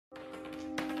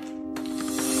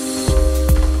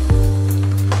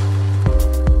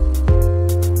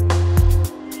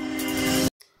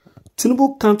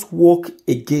Tinubu can't walk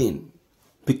again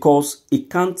because he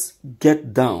can't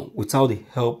get down without the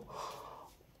help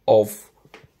of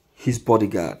his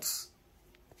bodyguards.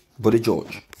 Body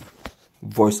George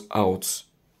voiced out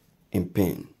in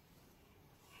pain.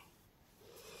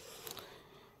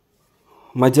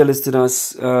 My dear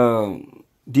listeners,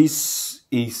 this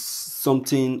is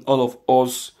something all of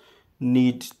us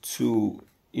need to,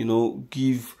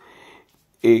 give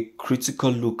a critical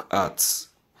look at.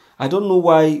 I don't know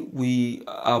why we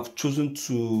have chosen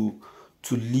to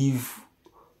live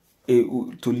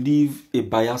a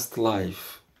biased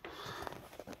life.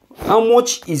 How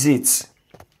much is it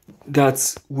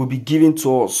that will be given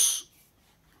to us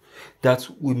that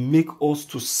will make us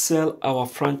to sell our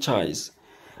franchise,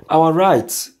 our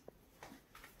rights,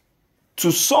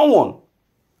 to someone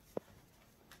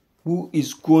who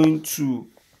is going to,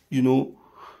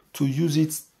 to use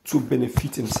it to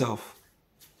benefit himself?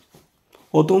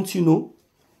 Or don't you know?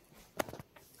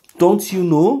 Don't you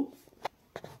know?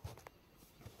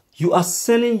 You are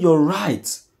selling your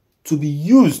rights to be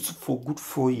used for good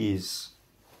 4 years.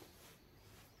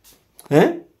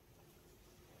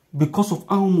 Because of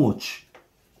how much?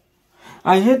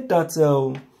 I heard that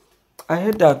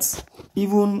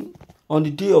even on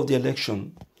the day of the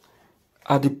election,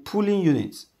 at the polling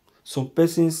unit, some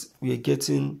persons were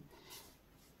getting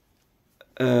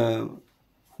 1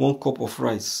 cup of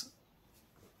rice.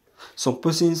 Some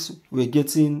persons were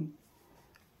getting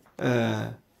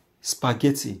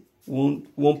spaghetti,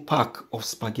 one pack of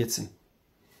spaghetti.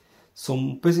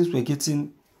 Some persons were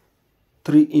getting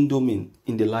 3 Indomie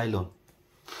in the nylon.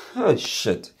 Oh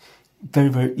shit. Very,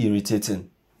 very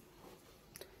irritating.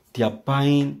 They are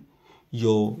buying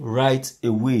your rights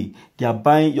away. They are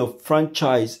buying your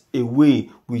franchise away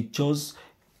with just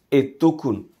a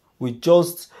token, with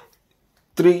just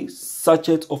 3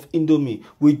 sachets of Indomie,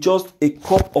 with just a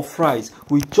cup of rice,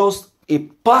 with just a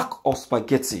pack of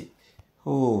spaghetti.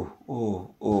 Oh,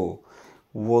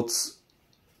 what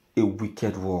a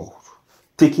wicked world.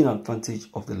 Taking advantage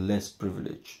of the less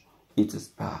privileged. It is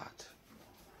bad.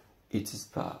 It is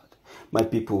bad. My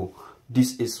people,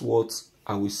 this is what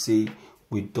I will say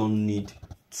we don't need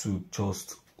to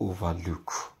just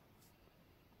overlook.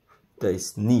 There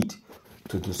is need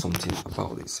to do something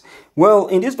about this. Well,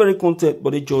 in this very context,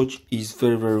 Body George is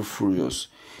very, very furious.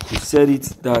 He said it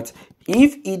that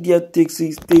if idiot takes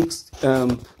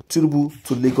Tinubu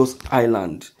to Lagos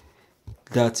Island,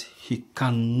 that he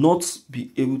cannot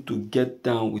be able to get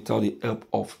down without the help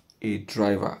of a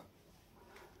driver.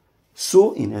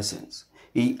 So, in essence,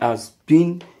 he has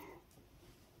been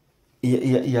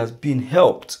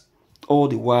helped all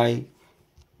the while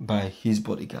by his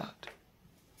bodyguard.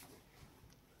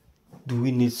 Do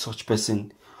we need such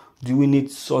person? Do we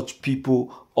need such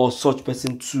people or such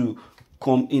person to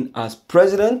come in as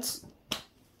president?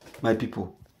 My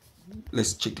people,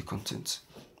 let's check the content.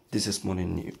 This is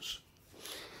morning news.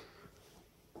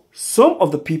 Some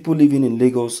of the people living in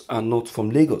Lagos are not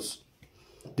from Lagos.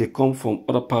 They come from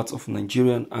other parts of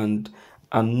Nigeria and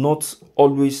are not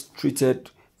always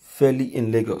treated fairly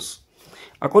in Lagos.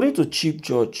 According to Chief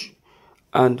Judge,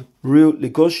 and real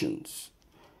Lagosians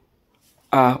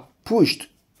are pushed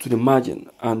to the margin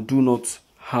and do not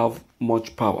have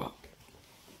much power.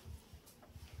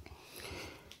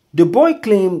 The boy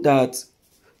claimed that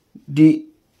the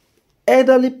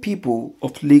elderly people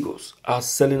of Lagos are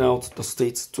selling out the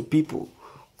state to people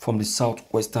from the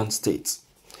southwestern states.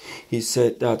 He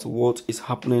said that what is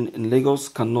happening in Lagos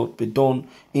cannot be done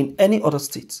in any other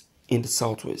state in the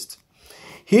southwest.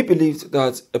 He believed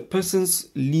that a person's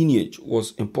lineage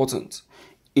was important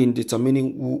in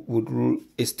determining who would rule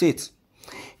a state.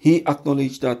 He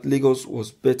acknowledged that Lagos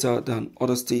was better than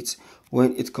other states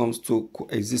when it comes to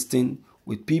coexisting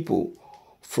with people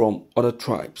from other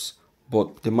tribes,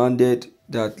 but demanded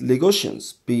that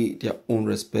Lagosians pay their own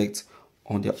respect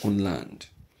on their own land.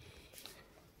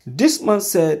 This man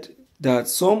said that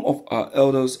some of our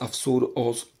elders have sold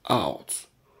us out.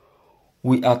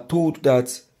 We are told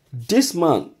that this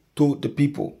man told the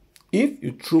people, if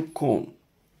you throw corn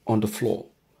on the floor,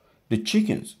 the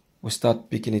chickens will start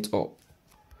picking it up.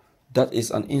 That is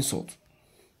an insult.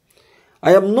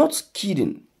 I am not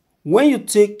kidding. When you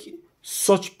take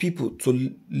such people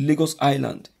to Lagos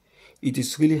Island, it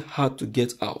is really hard to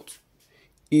get out.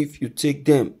 If you take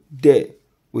them there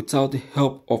without the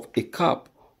help of a cab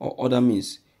or other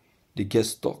means, they get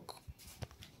stuck.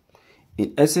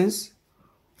 In essence,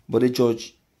 Body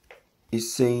George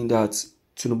is saying that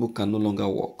Tinubu can no longer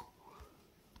walk.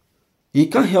 He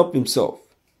can't help himself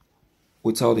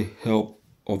without the help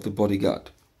of the bodyguard,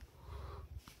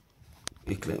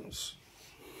 he claims.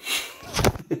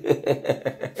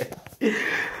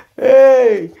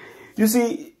 Hey, You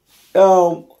see,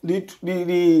 the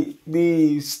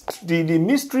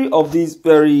mystery of this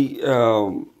very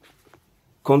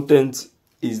content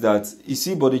is that, you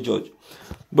see, Body George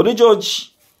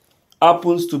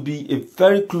happens to be a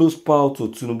very close pal to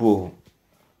Tinubu.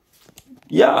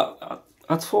 Yeah,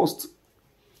 at first,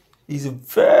 he's a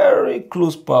very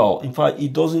close pal. In fact, he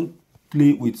doesn't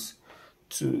play with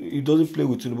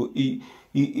Tinubu.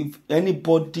 If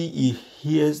anybody he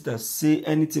hears that say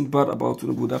anything bad about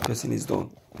Tinubu, that person is done.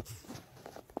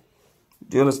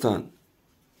 Do you understand?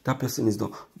 That person is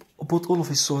done. But all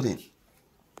of a sudden,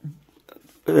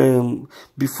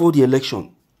 before the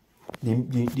election,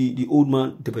 the old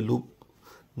man developed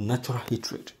natural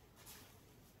hatred,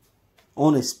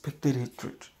 unexpected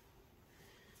hatred.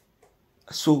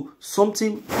 So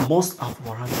something must have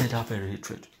warranted that very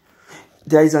hatred.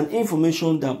 There is an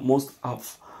information that must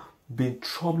have been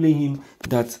troubling him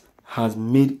that has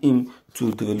made him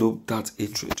to develop that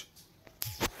hatred.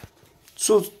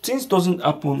 So things doesn't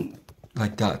happen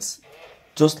like that.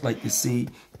 Just like they say,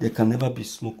 there can never be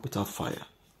smoke without fire.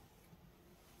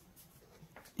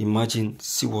 Imagine,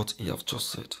 see what he have just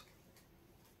said.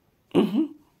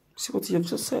 See what he have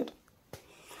just said.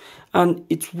 And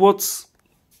it's worth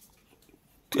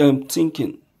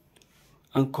thinking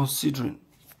and considering.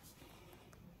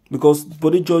 Because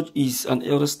Body George is an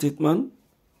elder statesman,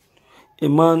 a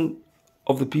man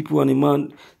of the people, and a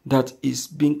man that is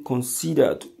being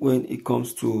considered when it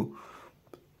comes to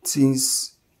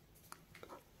things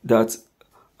that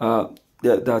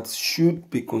that should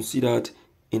be considered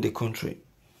in the country.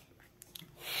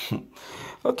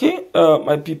 Okay,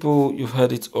 my people, you've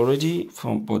heard it already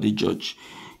from Body George.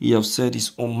 He have said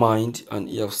his own mind, and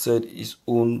he have said his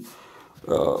own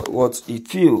what he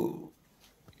feel.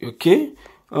 Okay.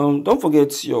 Don't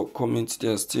forget your comments. They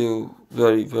are still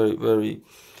very, very, very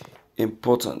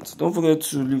important. Don't forget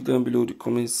to leave them below the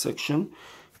comment section.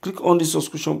 Click on the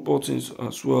subscription buttons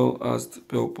as well as the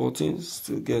bell buttons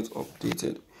to get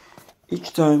updated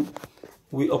each time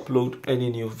we upload any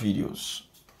new videos.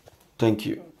 Thank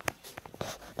you.